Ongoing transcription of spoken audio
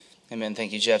Amen.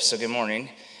 Thank you, Jeff. So good morning.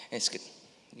 It's good.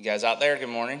 You guys out there, good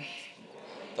morning.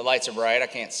 The lights are bright. I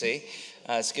can't see.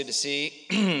 It's good to see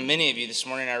many of you this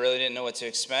morning. I really didn't know what to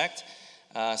expect.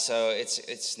 So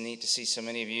it's neat to see so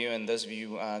many of you, and those of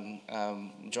you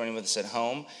joining with us at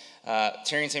home.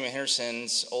 Terry and Tammy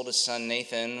Henderson's oldest son,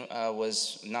 Nathan,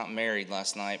 was not married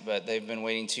last night, but they've been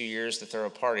waiting 2 years to throw a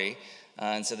party.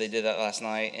 And so they did that last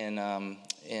night in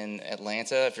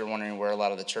Atlanta. If you're wondering where a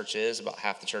lot of the church is, about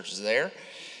half the church is there.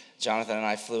 Jonathan and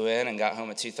I flew in and got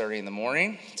home at 2:30 in the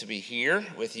morning to be here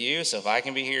with you. So if I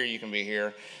can be here, you can be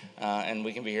here, and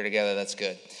we can be here together. That's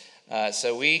good.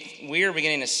 So we are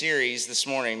beginning a series this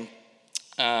morning.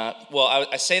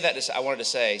 I say that I wanted to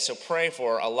say, so pray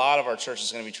for a lot of our church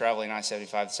is going to be traveling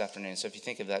I-75 this afternoon. So if you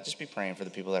think of that, just be praying for the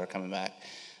people that are coming back.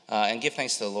 And give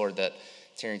thanks to the Lord that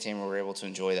Terry and Tammy were able to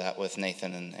enjoy that with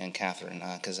Nathan and Catherine,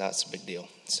 because that's a big deal.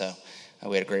 So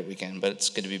we had a great weekend, but it's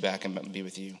good to be back and be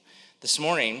with you. This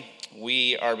morning,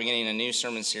 we are beginning a new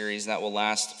sermon series that will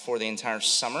last for the entire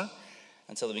summer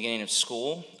until the beginning of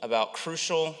school about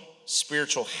crucial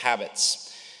spiritual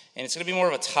habits. And it's going to be more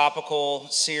of a topical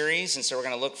series, and so we're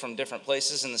going to look from different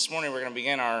places. And this morning, we're going to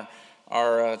begin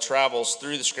our travels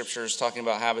through the scriptures talking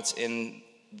about habits in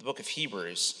the book of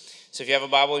Hebrews. So if you have a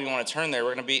Bible, you want to turn there.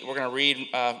 We're going to read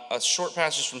a short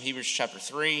passage from Hebrews chapter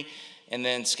 3, and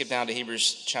then skip down to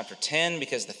Hebrews chapter 10,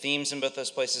 because the themes in both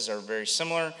those places are very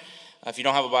similar. If you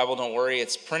don't have a Bible, don't worry.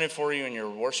 It's printed for you in your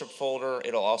worship folder.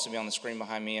 It'll also be on the screen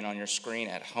behind me and on your screen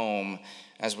at home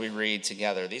as we read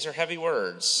together. These are heavy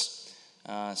words,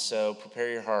 so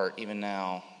prepare your heart even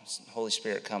now. Holy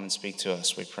Spirit, come and speak to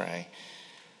us, we pray,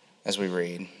 as we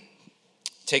read.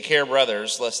 Take care,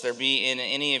 brothers, lest there be in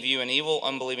any of you an evil,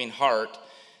 unbelieving heart,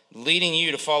 leading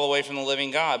you to fall away from the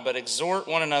living God. But exhort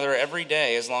one another every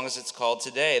day, as long as it's called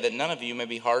today, that none of you may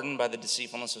be hardened by the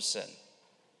deceitfulness of sin.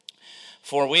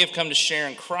 For we have come to share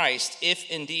in Christ, if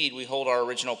indeed we hold our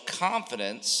original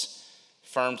confidence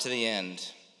firm to the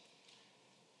end.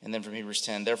 And then from Hebrews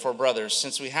 10, therefore, brothers,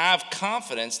 since we have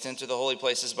confidence to enter the holy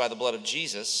places by the blood of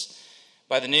Jesus,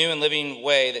 by the new and living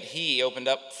way that he opened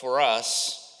up for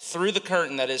us through the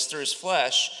curtain, that is, through his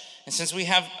flesh, and since we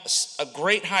have a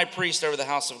great high priest over the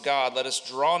house of God, let us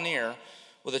draw near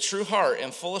with a true heart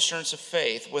and full assurance of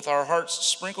faith, with our hearts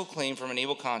sprinkled clean from an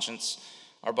evil conscience,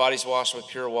 our bodies washed with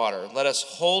pure water. Let us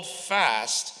hold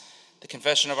fast the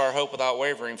confession of our hope without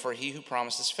wavering, for he who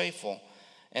promised is faithful.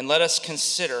 And let us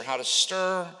consider how to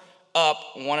stir up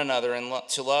one another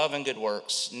to love and good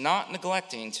works, not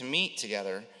neglecting to meet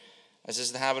together, as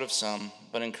is the habit of some,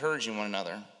 but encouraging one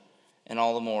another, and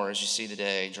all the more as you see the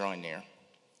day drawing near.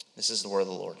 This is the word of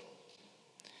the Lord.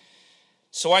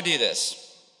 So why do this?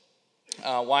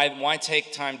 Why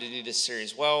take time to do this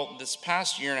series? Well, this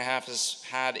past year and a half has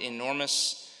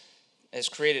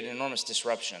created enormous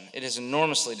disruption. It has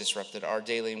enormously disrupted our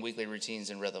daily and weekly routines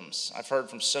and rhythms. I've heard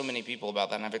from so many people about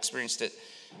that, and I've experienced it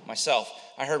myself.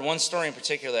 I heard one story in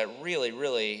particular that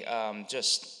really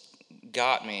just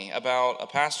got me, about a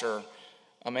pastor,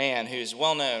 a man who's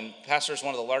well-known, pastors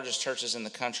one of the largest churches in the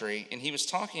country, and he was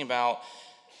talking about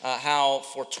how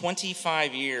for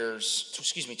 27 years,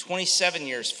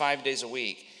 5 days a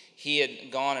week, he had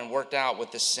gone and worked out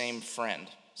with this same friend.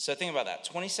 So think about that,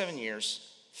 27 years,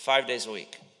 5 days a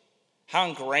week. How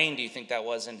ingrained do you think that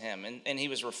was in him? And he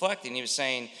was reflecting, he was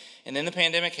saying, and then the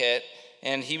pandemic hit,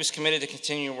 and he was committed to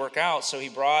continue to work out, so he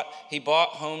bought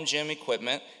home gym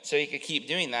equipment so he could keep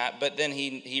doing that, but then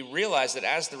he realized that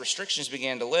as the restrictions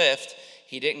began to lift,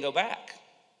 he didn't go back.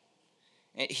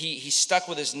 He stuck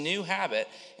with his new habit,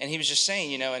 and he was just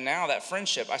saying, and now that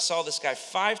friendship, I saw this guy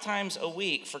 5 times a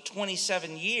week for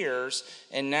 27 years,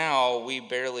 and now we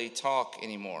barely talk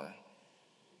anymore.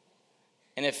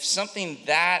 And if something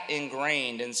that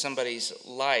ingrained in somebody's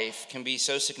life can be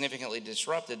so significantly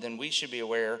disrupted, then we should be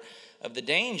aware of the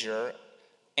danger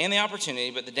and the opportunity,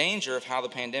 but the danger of how the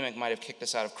pandemic might have kicked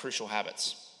us out of crucial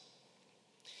habits.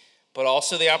 But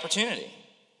also the opportunity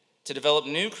to develop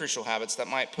new crucial habits that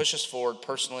might push us forward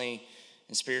personally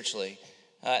and spiritually.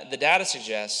 The data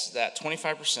suggests that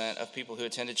 25% of people who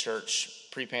attended church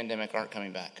pre-pandemic aren't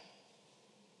coming back.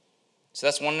 So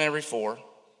that's 1 in every 4.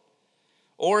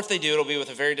 Or if they do, it'll be with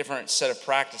a very different set of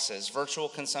practices. Virtual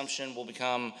consumption will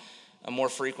become a more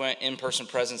frequent, in-person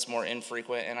presence more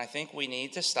infrequent, and I think we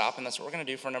need to stop, and that's what we're going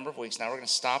to do for a number of weeks now. We're going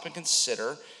to stop and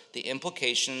consider the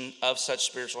implication of such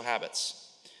spiritual habits.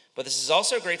 But this is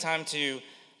also a great time to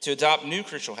adopt new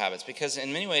crucial habits, because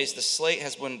in many ways the slate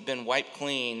has been wiped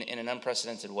clean in an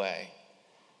unprecedented way.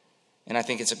 And I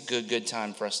think it's a good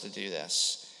time for us to do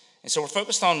this. And so we're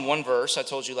focused on one verse I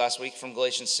told you last week from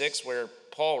Galatians 6, where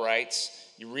Paul writes,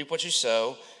 you reap what you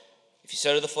sow. If you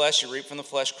sow to the flesh, you reap from the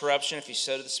flesh corruption. If you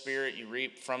sow to the Spirit, you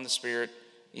reap from the Spirit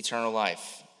eternal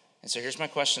life. And so here's my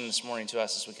question this morning to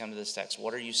us as we come to this text.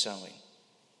 What are you sowing?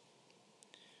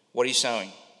 What are you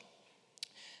sowing?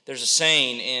 There's a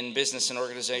saying in business and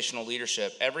organizational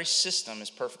leadership: every system is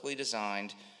perfectly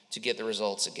designed to get the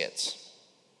results it gets.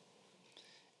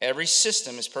 Every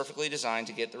system is perfectly designed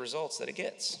to get the results that it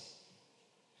gets.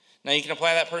 Now, you can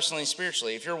apply that personally and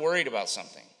spiritually. If you're worried about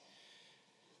something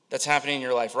that's happening in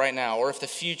your life right now, or if the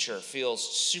future feels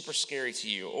super scary to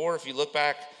you, or if you look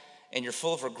back and you're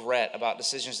full of regret about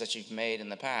decisions that you've made in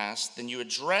the past, then you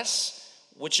address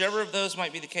whichever of those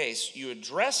might be the case. You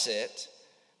address it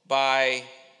by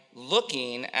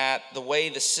looking at the way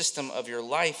the system of your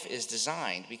life is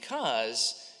designed,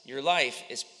 because your life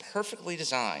is perfectly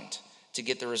designed to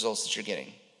get the results that you're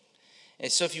getting.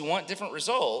 And so if you want different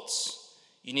results,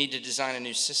 you need to design a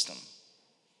new system.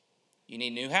 You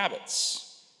need new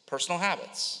habits, personal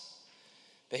habits.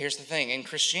 But here's the thing: in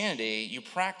Christianity, you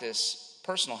practice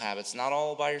personal habits, not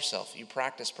all by yourself. You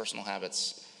practice personal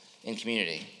habits in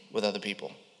community with other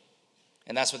people.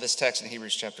 And that's what this text in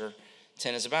Hebrews chapter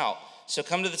 10 is about. So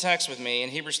come to the text with me. In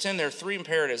Hebrews 10, there are three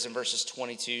imperatives in verses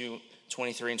 22,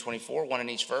 23, and 24, one in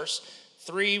each verse.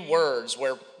 Three words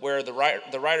where the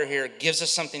writer here gives us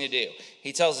something to do.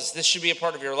 He tells us this should be a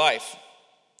part of your life.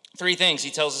 Three things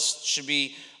he tells us should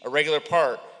be a regular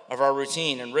part of our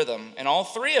routine and rhythm. And all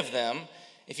three of them,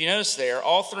 if you notice there,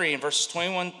 all three in verses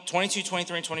 21, 22,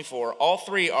 23, and 24, all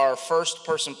three are first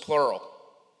person plural.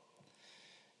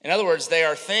 In other words, they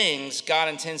are things God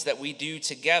intends that we do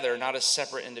together, not as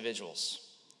separate individuals.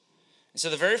 And so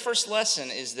the very first lesson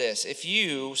is this: if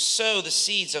you sow the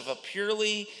seeds of a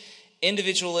purely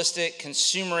individualistic,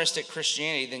 consumeristic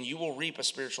Christianity, then you will reap a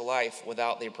spiritual life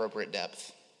without the appropriate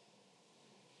depth.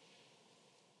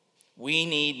 We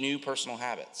need new personal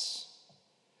habits,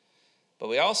 but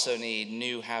we also need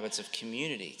new habits of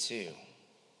community too.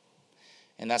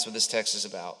 And that's what this text is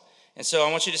about. And so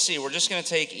I want you to see, we're just going to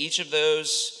take each of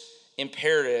those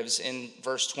imperatives in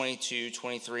verse 22,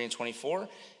 23, and 24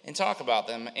 and talk about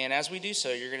them. And as we do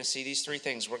so, you're going to see these three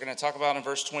things. We're going to talk about in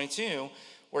verse 22,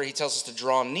 where he tells us to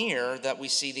draw near, that we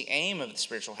see the aim of the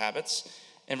spiritual habits.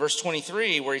 In verse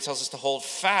 23, where he tells us to hold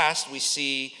fast, we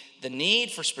see the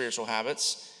need for spiritual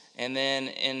habits. And then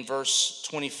in verse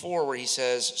 24, where he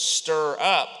says, stir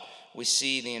up, we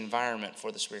see the environment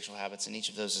for the spiritual habits. And each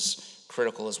of those is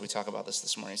critical as we talk about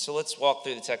this morning. So let's walk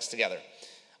through the text together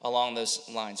along those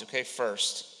lines. Okay,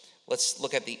 first, let's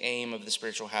look at the aim of the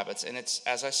spiritual habits. And it's,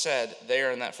 as I said,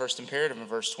 there in that first imperative in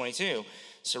verse 22.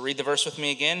 So read the verse with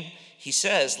me again. He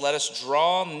says, let us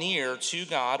draw near to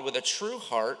God with a true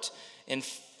heart in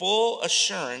full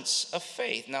assurance of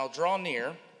faith. Now, draw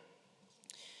near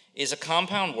is a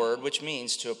compound word which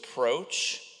means to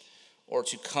approach or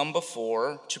to come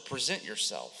before, to present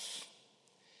yourself.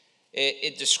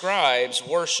 It describes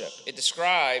worship. It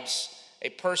describes a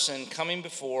person coming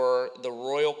before the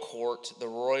royal court, the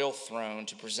royal throne,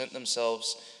 to present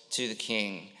themselves to the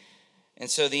king. And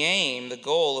so the aim, the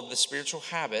goal of the spiritual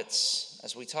habits,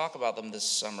 as we talk about them this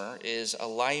summer, is a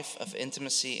life of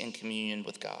intimacy and communion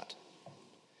with God.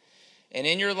 And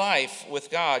in your life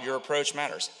with God, your approach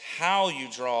matters. How you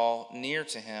draw near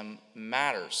to him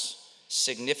matters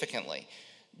significantly.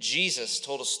 Jesus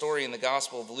told a story in the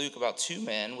Gospel of Luke about two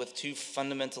men with two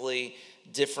fundamentally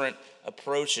different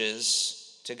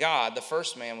approaches to God. The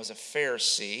first man was a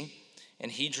Pharisee,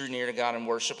 and he drew near to God in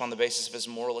worship on the basis of his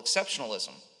moral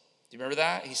exceptionalism. Do you remember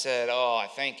that? He said, I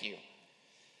thank you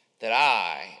that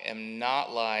I am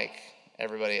not like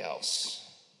everybody else.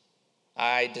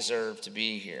 I deserve to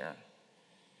be here.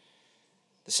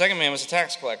 The second man was a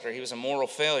tax collector. He was a moral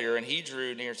failure, and he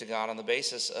drew near to God on the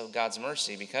basis of God's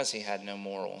mercy because he had no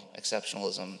moral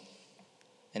exceptionalism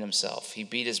in himself. He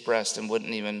beat his breast and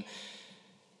wouldn't even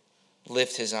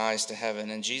lift his eyes to heaven.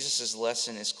 And Jesus'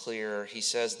 lesson is clear. He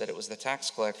says that it was the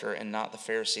tax collector and not the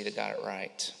Pharisee that got it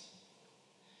right.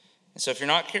 And so if you're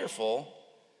not careful,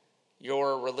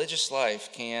 your religious life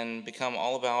can become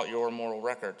all about your moral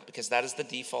record, because that is the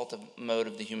default mode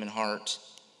of the human heart.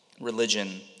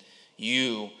 Religion.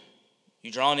 You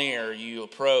draw near, you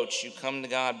approach, you come to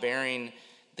God bearing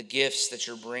the gifts that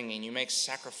you're bringing. You make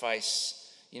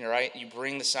sacrifice, right? You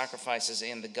bring the sacrifices,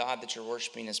 and the God that you're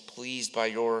worshiping is pleased by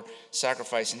your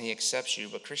sacrifice, and he accepts you.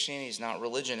 But Christianity is not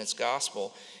religion, it's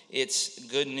gospel. It's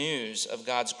good news of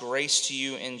God's grace to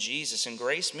you in Jesus. And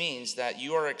grace means that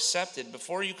you are accepted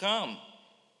before you come.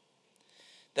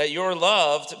 that you're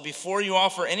loved before you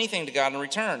offer anything to God in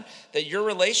return, that your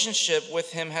relationship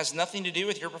with him has nothing to do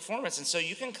with your performance. And so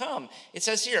you can come. It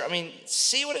says here,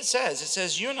 see what it says. It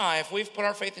says you and I, if we've put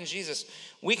our faith in Jesus,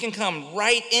 we can come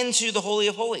right into the Holy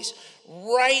of Holies,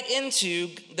 right into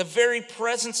the very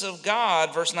presence of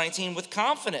God, verse 19, with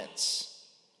confidence,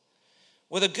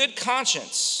 with a good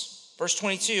conscience. Verse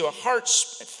 22, a heart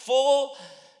full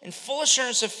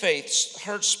assurance of faith,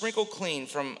 heart sprinkled clean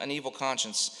from an evil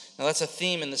conscience. Now that's a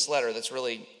theme in this letter that's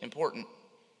really important.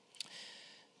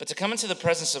 But to come into the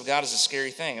presence of God is a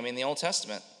scary thing. In the Old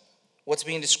Testament, what's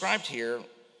being described here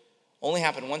only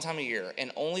happened one time a year,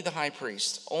 and only the high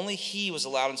priest, only he was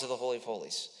allowed into the Holy of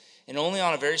Holies, and only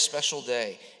on a very special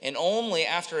day, and only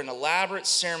after an elaborate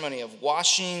ceremony of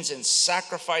washings and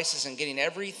sacrifices and getting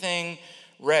everything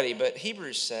ready. But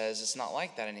Hebrews says it's not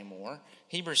like that anymore.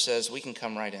 Hebrews says we can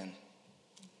come right in.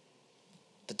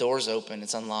 The door's open,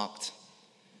 it's unlocked.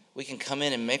 We can come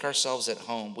in and make ourselves at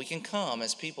home. We can come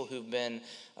as people who've been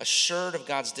assured of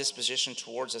God's disposition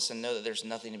towards us and know that there's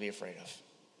nothing to be afraid of,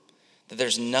 that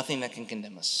there's nothing that can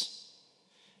condemn us.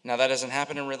 Now, that doesn't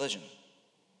happen in religion.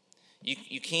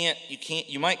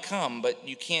 You might come, but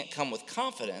you can't come with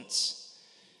confidence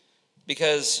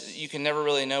because you can never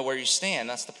really know where you stand.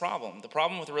 That's the problem. The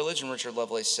problem with religion, Richard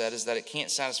Lovelace said, is that it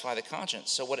can't satisfy the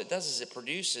conscience. So what it does is it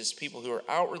produces people who are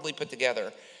outwardly put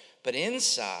together, but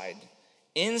inside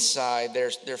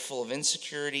they're full of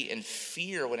insecurity and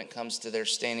fear when it comes to their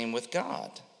standing with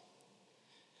God.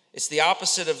 It's the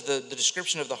opposite of the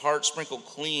description of the heart sprinkled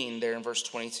clean there in verse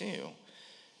 22.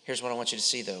 Here's what I want you to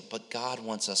see, though. But God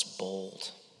wants us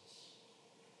bold.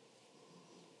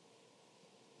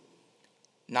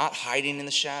 Not hiding in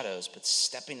the shadows, but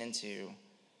stepping into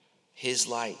his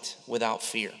light without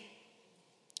fear.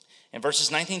 In verses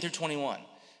 19 through 21,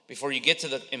 before you get to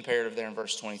the imperative there in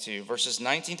verse 22, verses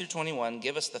 19 through 21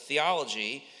 give us the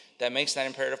theology that makes that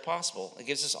imperative possible. It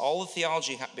gives us all the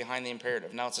theology behind the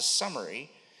imperative. Now, it's a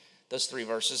summary, those 3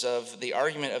 verses, of the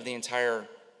argument of the entire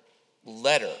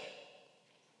letter,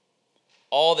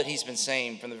 all that he's been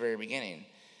saying from the very beginning.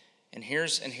 And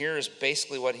here's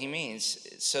basically what he means.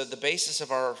 So the basis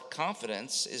of our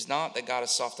confidence is not that God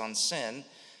is soft on sin.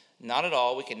 Not at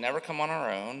all. We could never come on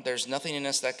our own. There's nothing in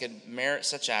us that could merit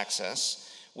such access.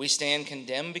 We stand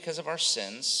condemned because of our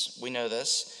sins. We know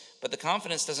this. But the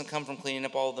confidence doesn't come from cleaning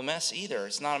up all of the mess either.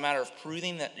 It's not a matter of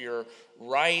proving that you're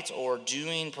right or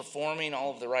performing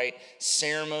all of the right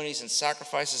ceremonies and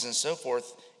sacrifices and so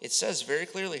forth. It says very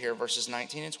clearly here, verses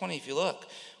 19 and 20, if you look,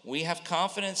 we have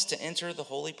confidence to enter the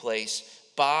holy place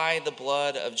by the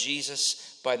blood of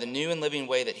Jesus, by the new and living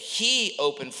way that he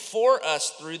opened for us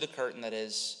through the curtain that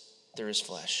is through his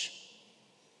flesh.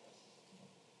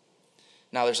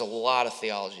 Now, there's a lot of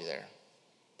theology there.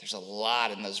 There's a lot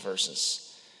in those verses.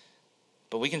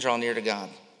 But we can draw near to God.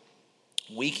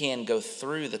 We can go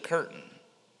through the curtain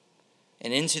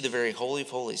and into the very Holy of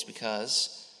Holies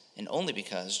because, and only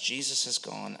because, Jesus has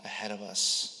gone ahead of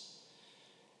us.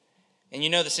 And you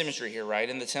know this imagery here, right?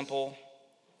 In the temple,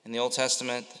 in the Old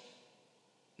Testament,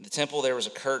 in the temple there was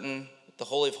a curtain. The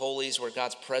Holy of Holies, where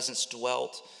God's presence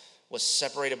dwelt, was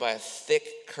separated by a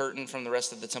thick curtain from the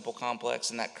rest of the temple complex,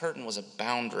 and that curtain was a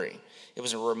boundary. It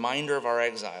was a reminder of our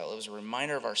exile. It was a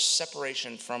reminder of our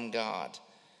separation from God.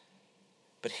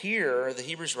 But here, the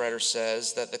Hebrews writer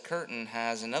says that the curtain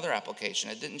has another application.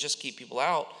 It didn't just keep people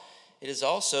out, it is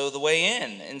also the way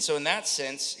in. And so in that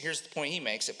sense, here's the point he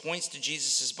makes. It points to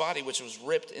Jesus' body, which was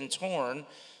ripped and torn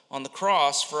on the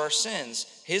cross for our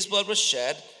sins. His blood was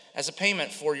shed as a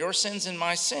payment for your sins and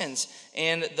my sins.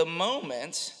 And the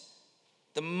moment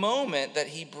that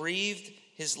he breathed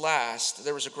his last,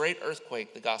 there was a great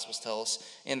earthquake, the Gospels tell us,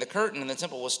 and the curtain in the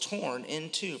temple was torn in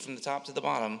two from the top to the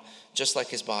bottom, just like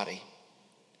his body.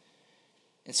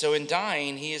 And so in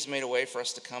dying, he has made a way for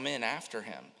us to come in after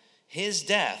him. His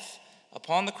death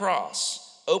upon the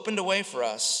cross opened a way for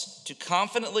us to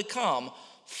confidently come,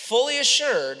 fully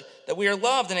assured that we are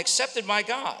loved and accepted by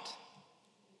God.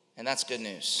 And that's good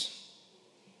news.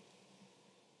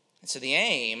 And so the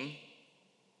aim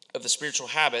of the spiritual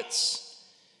habits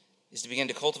is to begin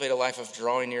to cultivate a life of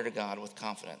drawing near to God with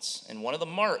confidence. And one of the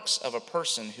marks of a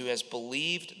person who has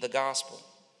believed the gospel,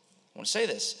 I want to say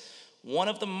this, one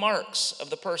of the marks of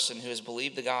the person who has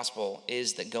believed the gospel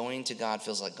is that going to God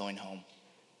feels like going home.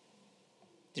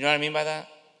 Do you know what I mean by that?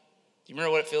 Do you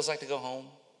remember what it feels like to go home?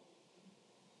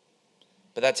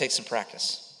 But that takes some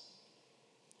practice,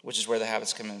 which is where the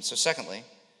habits come in. So secondly,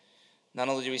 not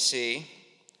only do we see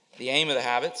the aim of the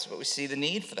habits, but we see the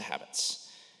need for the habits.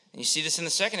 And you see this in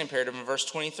the second imperative in verse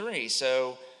 23.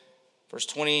 So verse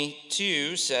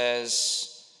 22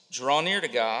 says, draw near to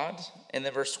God. And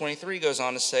then verse 23 goes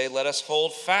on to say, let us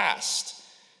hold fast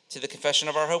to the confession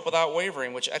of our hope without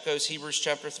wavering, which echoes Hebrews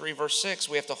chapter 3, verse 6.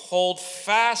 We have to hold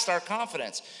fast our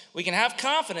confidence. We can have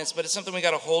confidence, but it's something we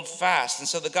got to hold fast. And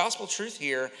so the gospel truth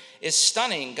here is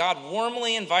stunning. God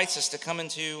warmly invites us to come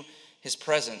into his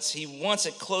presence. He wants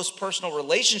a close personal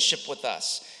relationship with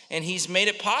us, and he's made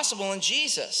it possible in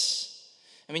Jesus.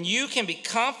 I mean, you can be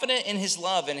confident in his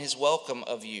love and his welcome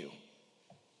of you,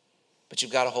 but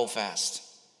you've got to hold fast.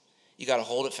 You got to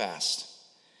hold it fast.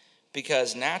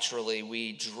 Because naturally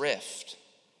we drift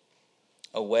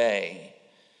away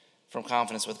from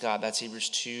confidence with God. That's Hebrews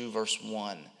 2, verse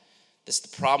 1. This is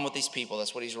the problem with these people.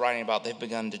 That's what he's writing about. They've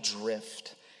begun to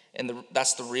drift. And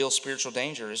that's the real spiritual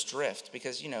danger, is drift.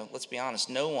 Because, let's be honest,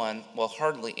 no one, well,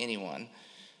 hardly anyone,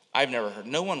 I've never heard,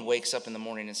 no one wakes up in the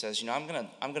morning and says, I'm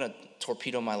gonna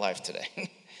torpedo my life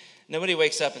today. Nobody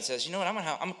wakes up and says, you know what,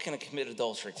 I'm gonna commit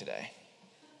adultery today.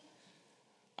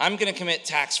 I'm going to commit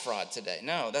tax fraud today.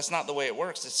 No, that's not the way it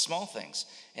works. It's small things.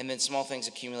 And then small things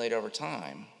accumulate over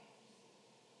time.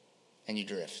 And you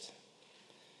drift.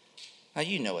 Now,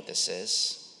 you know what this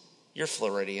is. You're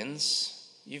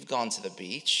Floridians. You've gone to the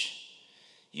beach.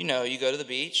 You go to the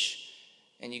beach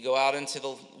and you go out into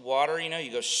the water.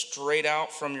 You go straight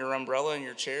out from your umbrella and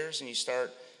your chairs and you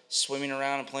start swimming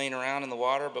around and playing around in the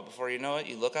water. But before you know it,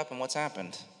 you look up and what's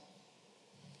happened?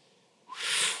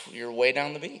 You're way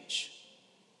down the beach.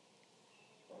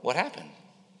 What happened?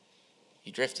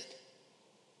 You drifted.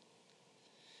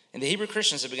 And the Hebrew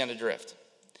Christians have begun to drift.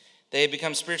 They have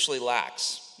become spiritually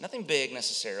lax. Nothing big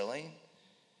necessarily.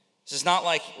 This is not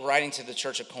like writing to the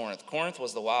church of Corinth. Corinth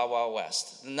was the wild, wild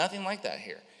west. Nothing like that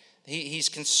here. He's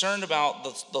concerned about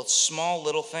the small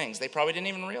little things. They probably didn't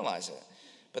even realize it.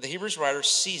 But the Hebrews writer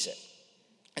sees it.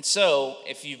 And so,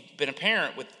 if you've been a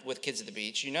parent with kids at the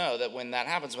beach, you know that when that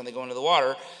happens, when they go into the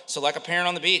water, so like a parent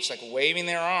on the beach, like waving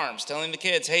their arms, telling the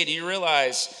kids, hey, do you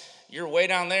realize you're way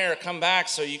down there, come back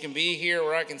so you can be here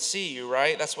where I can see you,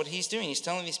 right? That's what he's doing. He's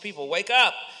telling these people, wake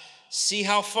up, see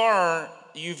how far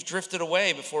you've drifted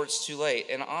away before it's too late.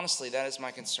 And honestly, that is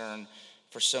my concern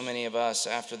for so many of us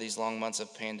after these long months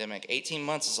of pandemic. 18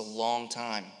 months is a long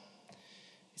time.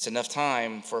 It's enough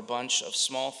time for a bunch of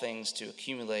small things to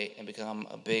accumulate and become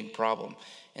a big problem.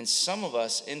 And some of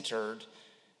us entered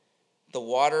the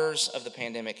waters of the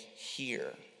pandemic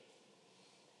here.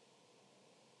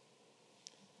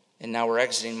 And now we're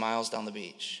exiting miles down the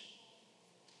beach.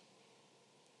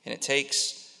 And it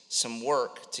takes some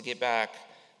work to get back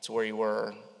to where you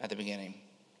were at the beginning.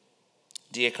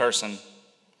 D.A. Carson,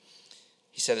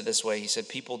 he said it this way. He said,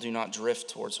 people do not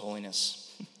drift towards holiness.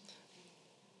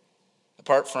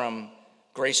 Apart from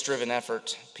grace-driven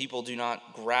effort, people do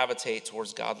not gravitate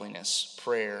towards godliness,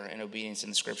 prayer, and obedience in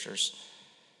the scriptures,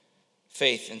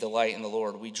 faith and delight in the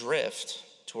Lord. We drift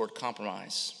toward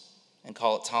compromise and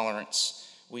call it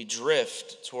tolerance. We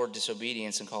drift toward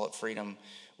disobedience and call it freedom.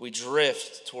 We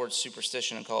drift towards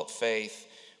superstition and call it faith.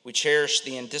 We cherish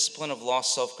the indiscipline of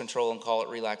lost self-control and call it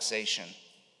relaxation.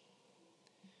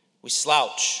 We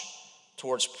slouch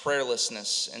towards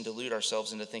prayerlessness and delude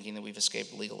ourselves into thinking that we've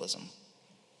escaped legalism.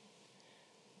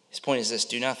 His point is this: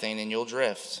 do nothing and you'll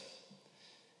drift.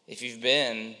 If you've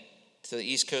been to the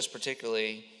East Coast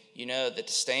particularly, you know that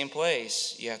to stay in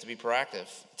place, you have to be proactive.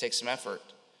 It takes some effort.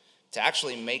 To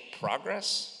actually make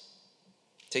progress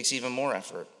takes even more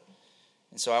effort.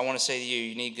 And so I want to say to you,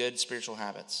 you need good spiritual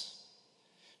habits.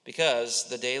 Because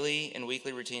the daily and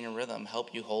weekly routine and rhythm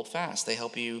help you hold fast. They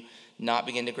help you not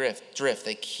begin to drift.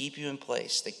 They keep you in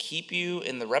place. They keep you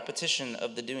in the repetition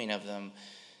of the doing of them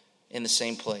in the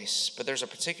same place. But there's a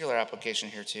particular application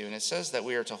here too, and it says that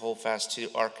we are to hold fast to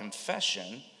our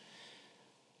confession,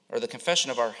 or the confession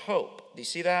of our hope. Do you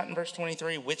see that in verse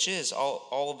 23? Which is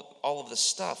all of the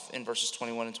stuff in verses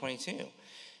 21 and 22.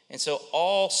 And so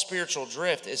all spiritual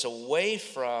drift is away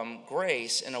from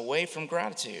grace and away from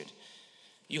gratitude.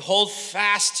 You hold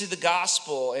fast to the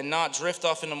gospel and not drift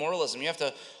off into moralism. You have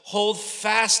to hold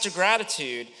fast to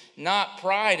gratitude, not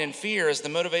pride and fear as the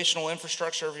motivational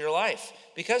infrastructure of your life.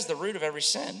 Because the root of every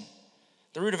sin,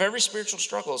 the root of every spiritual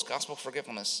struggle is gospel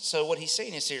forgetfulness. So what he's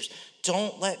saying is here,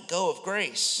 don't let go of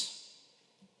grace.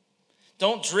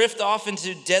 Don't drift off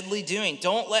into deadly doing.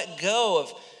 Don't let go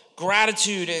of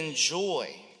gratitude and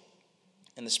joy.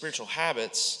 And the spiritual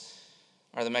habits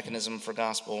are the mechanism for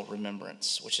gospel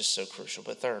remembrance, which is so crucial.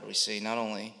 But third, we see not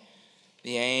only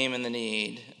the aim and the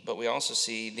need, but we also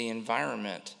see the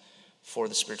environment for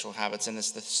the spiritual habits. And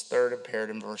it's the third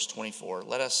imperative in verse 24.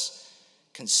 Let us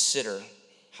consider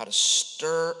how to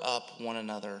stir up one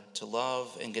another to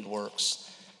love and good works,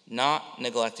 not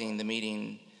neglecting the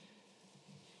meeting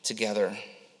together,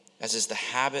 as is the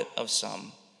habit of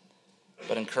some,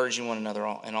 but encouraging one another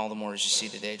and all the more as you see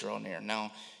the day draw near.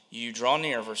 Now, you draw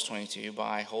near, verse 22,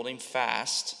 by holding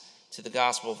fast to the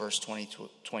gospel, verse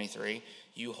 23.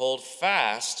 You hold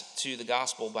fast to the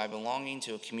gospel by belonging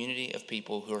to a community of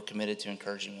people who are committed to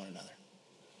encouraging one another.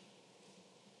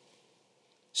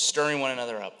 Stirring one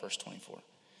another up, verse 24.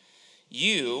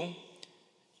 You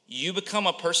become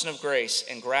a person of grace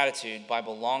and gratitude by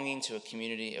belonging to a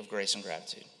community of grace and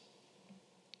gratitude.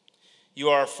 You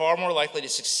are far more likely to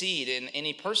succeed in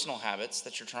any personal habits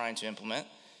that you're trying to implement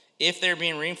if they're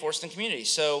being reinforced in community.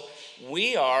 So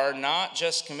we are not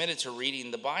just committed to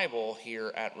reading the Bible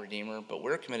here at Redeemer, but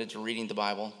we're committed to reading the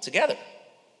Bible together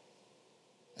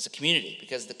as a community,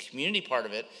 because the community part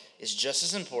of it is just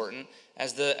as important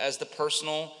as the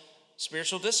personal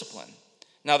spiritual discipline.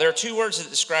 Now, there are two words that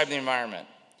describe the environment.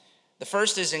 The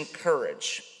first is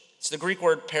encourage. It's the Greek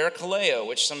word parakaleo,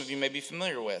 which some of you may be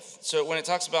familiar with. So when it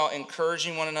talks about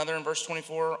encouraging one another in verse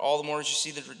 24, all the more as you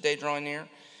see the day drawing near,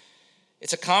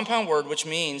 it's a compound word which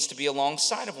means to be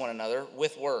alongside of one another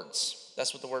with words.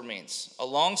 That's what the word means.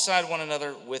 Alongside one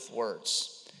another with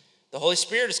words. The Holy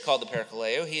Spirit is called the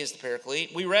parakaleo. He is the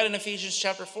paraclete. We read in Ephesians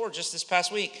chapter 4 just this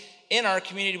past week in our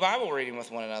community Bible reading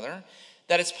with one another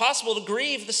that it's possible to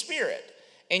grieve the Spirit.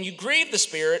 And you grieve the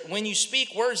Spirit when you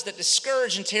speak words that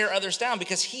discourage and tear others down,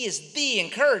 because he is the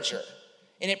encourager.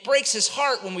 And it breaks his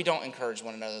heart when we don't encourage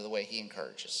one another the way he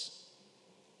encourages.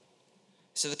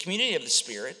 So the community of the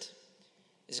Spirit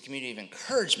is a community of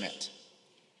encouragement,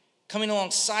 coming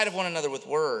alongside of one another with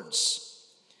words.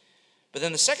 But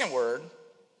then the second word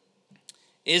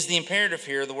is the imperative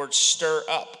here, the word stir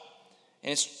up.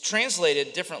 And it's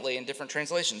translated differently in different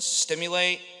translations.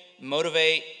 Stimulate,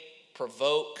 motivate,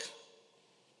 provoke,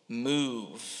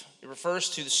 move. It refers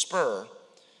to the spur,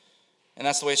 and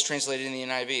that's the way it's translated in the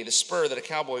NIV, the spur that a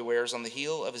cowboy wears on the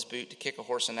heel of his boot to kick a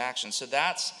horse in action. So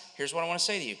here's what I want to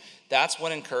say to you. That's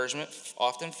what encouragement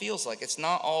often feels like. It's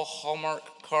not all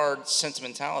Hallmark card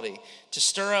sentimentality. To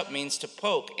stir up means to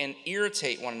poke and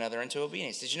irritate one another into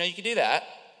obedience. Did you know you could do that?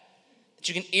 That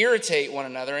you can irritate one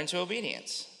another into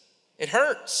obedience. It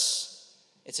hurts.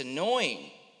 It's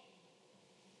annoying.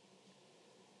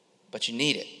 But you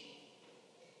need it.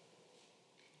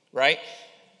 Right?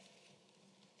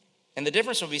 And the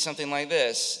difference would be something like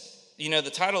this. You know, the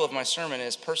title of my sermon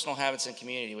is Personal Habits and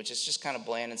Community, which is just kind of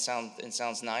bland and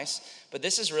sounds nice. But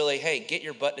this is really, hey, get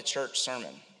your butt to church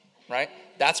sermon, right?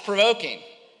 That's provoking,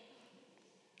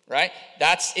 right?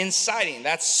 That's inciting,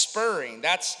 that's spurring,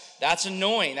 that's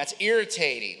annoying, that's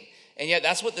irritating. And yet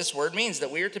that's what this word means,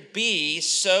 that we are to be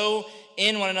so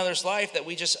in one another's life that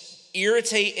we just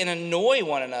irritate and annoy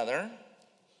one another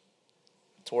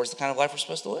towards the kind of life we're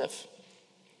supposed to live.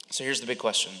 So here's the big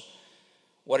question.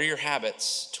 What are your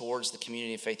habits towards the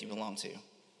community of faith you belong to? I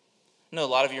know a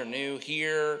lot of you are new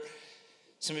here.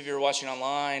 Some of you are watching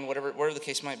online, whatever the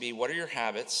case might be. What are your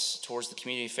habits towards the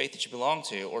community of faith that you belong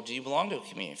to? Or do you belong to a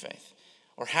community of faith?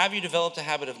 Or have you developed a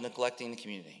habit of neglecting the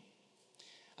community?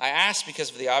 I ask because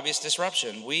of the obvious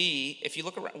disruption. If you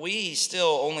look around, we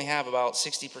still only have about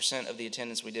 60% of the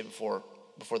attendance we did before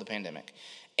the pandemic.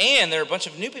 And there are a bunch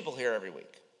of new people here every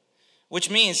week. Which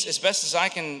means, as best as I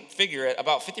can figure it,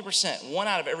 about 50%, one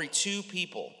out of every two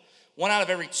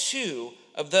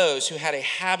of those who had a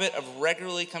habit of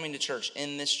regularly coming to church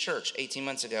in this church 18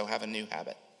 months ago have a new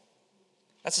habit.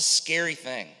 That's a scary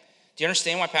thing. Do you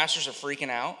understand why pastors are freaking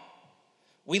out?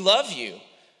 We love you.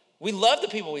 We love the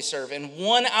people we serve, and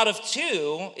one out of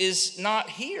two is not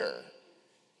here.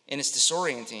 And it's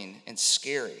disorienting and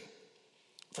scary.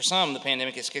 For some, the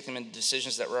pandemic has kicked them into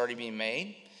decisions that were already being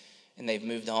made, and they've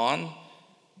moved on,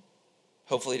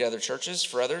 hopefully to other churches.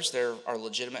 For others, there are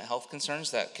legitimate health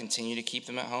concerns that continue to keep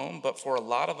them at home. But for a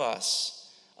lot of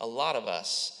us, I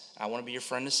want to be your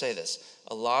friend to say this,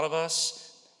 a lot of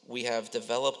us, we have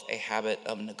developed a habit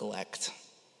of neglect.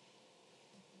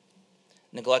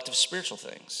 Neglect of spiritual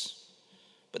things,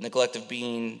 but neglect of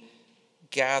being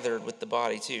gathered with the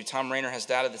body too. Tom Rainer has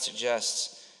data that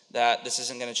suggests that this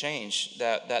isn't going to change,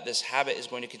 that this habit is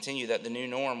going to continue, that the new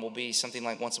norm will be something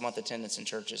like once a month attendance in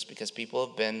churches because people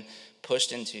have been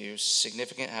pushed into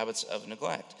significant habits of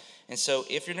neglect. And so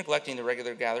if you're neglecting the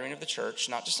regular gathering of the church,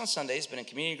 not just on Sundays, but in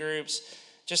community groups,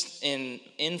 just in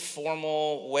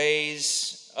informal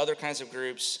ways, other kinds of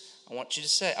groups, I want to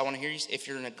hear you, if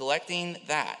you're neglecting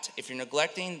that, if you're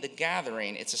neglecting the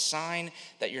gathering, it's a sign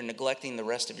that you're neglecting the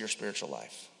rest of your spiritual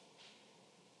life.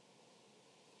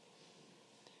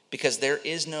 Because there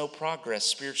is no progress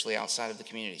spiritually outside of the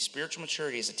community. Spiritual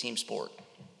maturity is a team sport.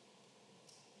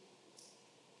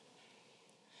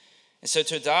 And so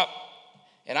to adopt,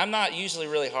 and I'm not usually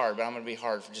really hard, but I'm going to be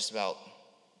hard for just about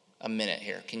a minute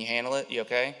here. Can you handle it? You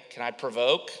okay? Can I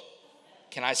provoke?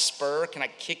 Can I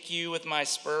kick you with my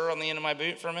spur on the end of my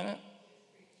boot for a minute?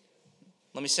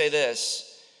 Let me say this.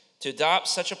 To adopt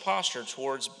such a posture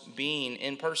towards being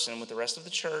in person with the rest of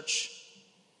the church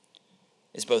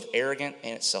is both arrogant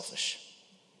and it's selfish.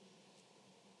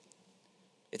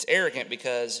 It's arrogant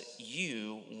because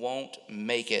you won't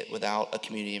make it without a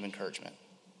community of encouragement.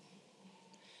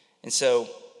 And so,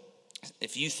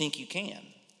 if you think you can,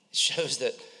 it shows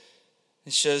that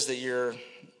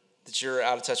you're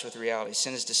out of touch with reality.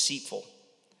 Sin is deceitful.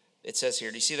 It says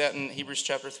here. Do you see that in Hebrews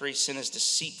chapter 3? Sin is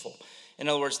deceitful. In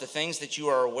other words, the things that you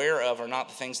are aware of are not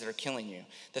the things that are killing you.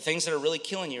 The things that are really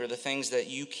killing you are the things that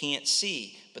you can't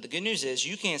see. But the good news is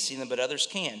you can't see them, but others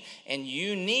can. And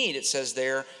you need, it says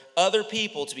there, other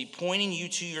people to be pointing you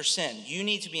to your sin. You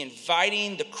need to be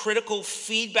inviting the critical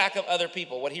feedback of other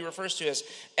people, what he refers to as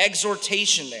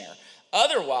exhortation there.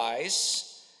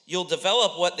 Otherwise, you'll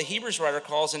develop what the Hebrews writer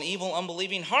calls an evil,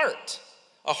 unbelieving heart,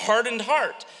 a hardened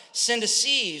heart. Sin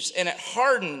deceives and it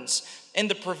hardens. And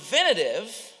the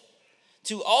preventative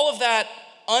to all of that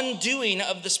undoing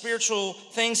of the spiritual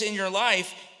things in your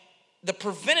life, the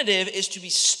preventative is to be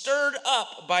stirred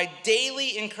up by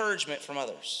daily encouragement from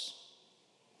others.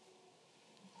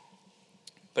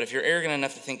 But if you're arrogant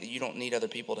enough to think that you don't need other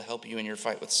people to help you in your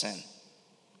fight with sin,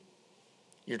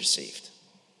 you're deceived.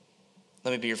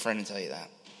 Let me be your friend and tell you that.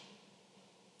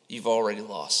 You've already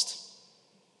lost.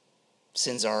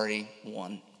 Sin's already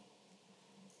won.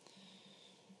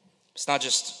 It's not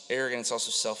just arrogant, it's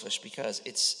also selfish because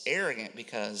it's arrogant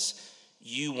because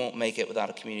you won't make it without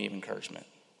a community of encouragement.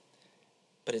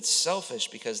 But it's selfish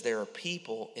because there are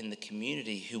people in the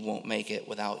community who won't make it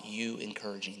without you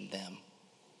encouraging them.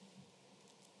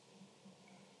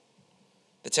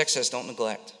 The text says don't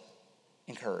neglect,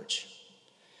 encourage.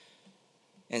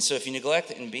 And so if you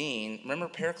neglect in being, remember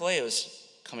parakaleo is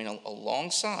coming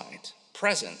alongside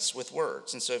presence with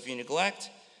words. And so if you neglect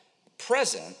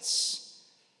presence,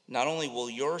 not only will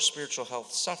your spiritual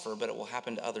health suffer, but it will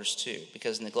happen to others too,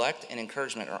 because neglect and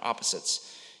encouragement are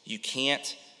opposites. You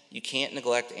can't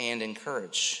neglect and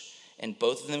encourage, and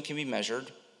both of them can be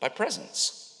measured by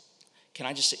presence. Can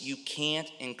I just say, you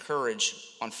can't encourage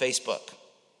on Facebook.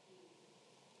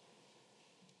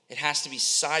 It has to be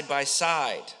side by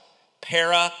side,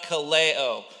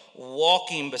 parakaleo,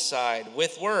 walking beside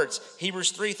with words.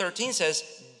 Hebrews 3:13 says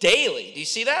daily. Do you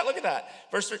see that? Look at that.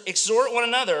 Verse 3, exhort one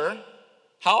another.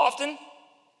 How often?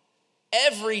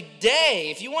 Every day.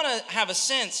 If you want to have a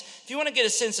sense, if you want to get a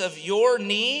sense of your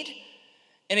need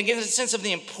and get a sense of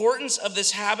the importance of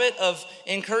this habit of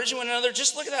encouraging one another,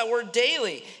 just look at that word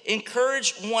daily.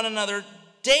 Encourage one another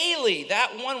daily.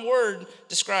 That one word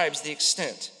describes the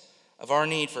extent of our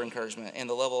need for encouragement and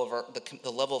the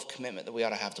level of commitment that we ought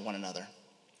to have to one another.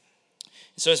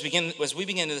 So as we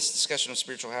begin this discussion of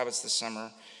spiritual habits this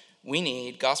summer, we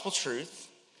need gospel truth.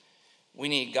 We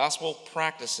need gospel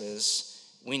practices.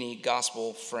 We need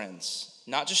gospel friends.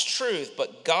 Not just truth,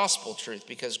 but gospel truth,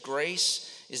 because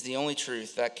grace is the only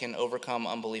truth that can overcome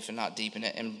unbelief and not deepen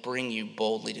it and bring you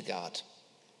boldly to God.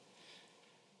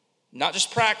 Not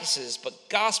just practices, but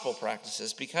gospel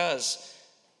practices, because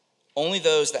only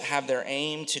those that have their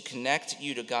aim to connect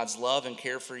you to God's love and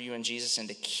care for you in Jesus and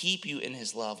to keep you in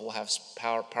his love will have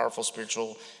powerful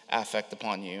spiritual affect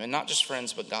upon you. And not just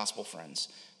friends, but gospel friends,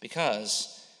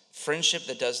 because friendship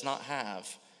that does not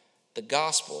have the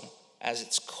gospel as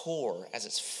its core, as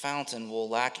its fountain, will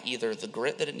lack either the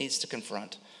grit that it needs to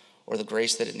confront or the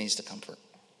grace that it needs to comfort.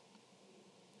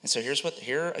 And so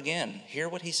hear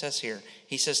what he says here.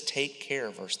 He says, take care,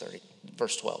 verse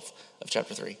 12 of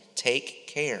chapter 3. Take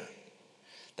care.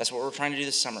 That's what we're trying to do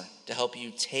this summer, to help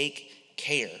you take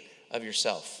care of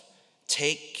yourself.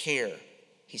 Take care,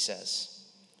 he says,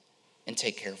 and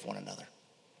take care of one another.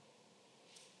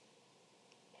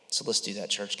 So let's do that,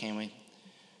 church, can we?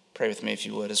 Pray with me, if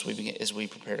you would, as we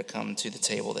prepare to come to the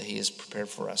table that he has prepared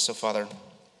for us. So, Father,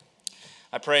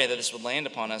 I pray that this would land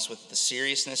upon us with the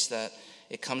seriousness that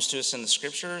it comes to us in the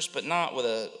scriptures, but not with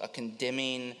a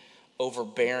condemning,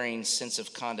 overbearing sense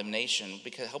of condemnation.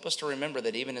 Because help us to remember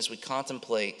that even as we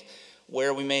contemplate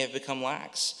where we may have become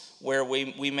lax, where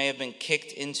we may have been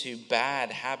kicked into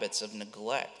bad habits of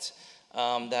neglect,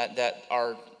 that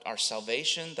our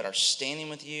salvation, that our standing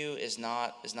with you is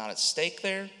not at stake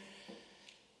there.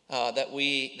 That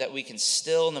we can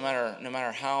still, no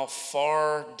matter how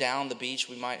far down the beach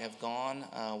we might have gone,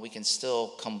 we can still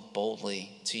come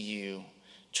boldly to you,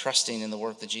 trusting in the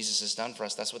work that Jesus has done for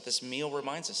us. That's what this meal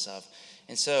reminds us of.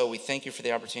 And so we thank you for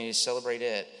the opportunity to celebrate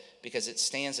it, because it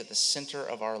stands at the center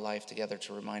of our life together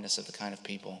to remind us of the kind of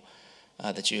people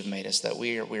that you have made us, that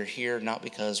we're here not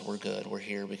because we're good, we're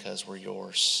here because we're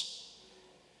yours.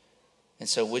 And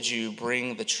so would you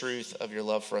bring the truth of your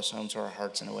love for us home to our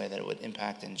hearts in a way that it would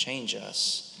impact and change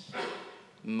us,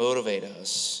 motivate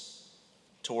us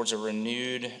towards a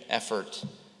renewed effort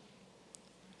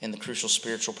in the crucial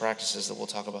spiritual practices that we'll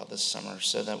talk about this summer,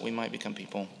 so that we might become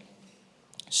people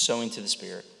sowing to the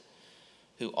Spirit,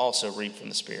 who also reap from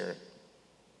the Spirit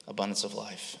abundance of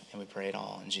life. And we pray it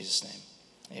all in Jesus' name.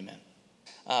 Amen.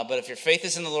 But if your faith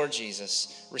is in the Lord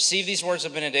Jesus, receive these words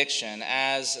of benediction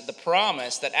as the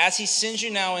promise that as he sends you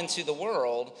now into the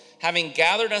world, having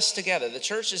gathered us together, the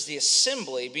church is the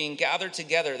assembly being gathered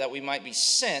together that we might be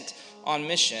sent on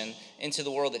mission into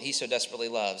the world that he so desperately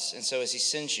loves. And so as he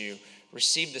sends you,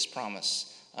 receive this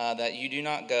promise that you do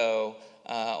not go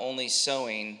only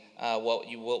sowing what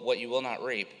you will not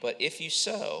reap, but if you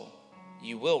sow,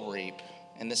 you will reap.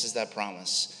 And this is that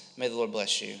promise. May the Lord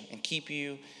bless you and keep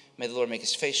you. May the Lord make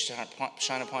his face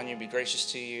shine upon you and be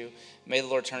gracious to you. May the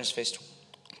Lord turn his face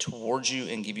towards you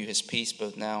and give you his peace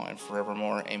both now and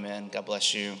forevermore. Amen. God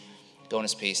bless you. Go in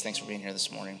his peace. Thanks for being here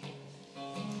this morning.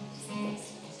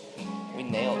 We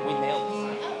nailed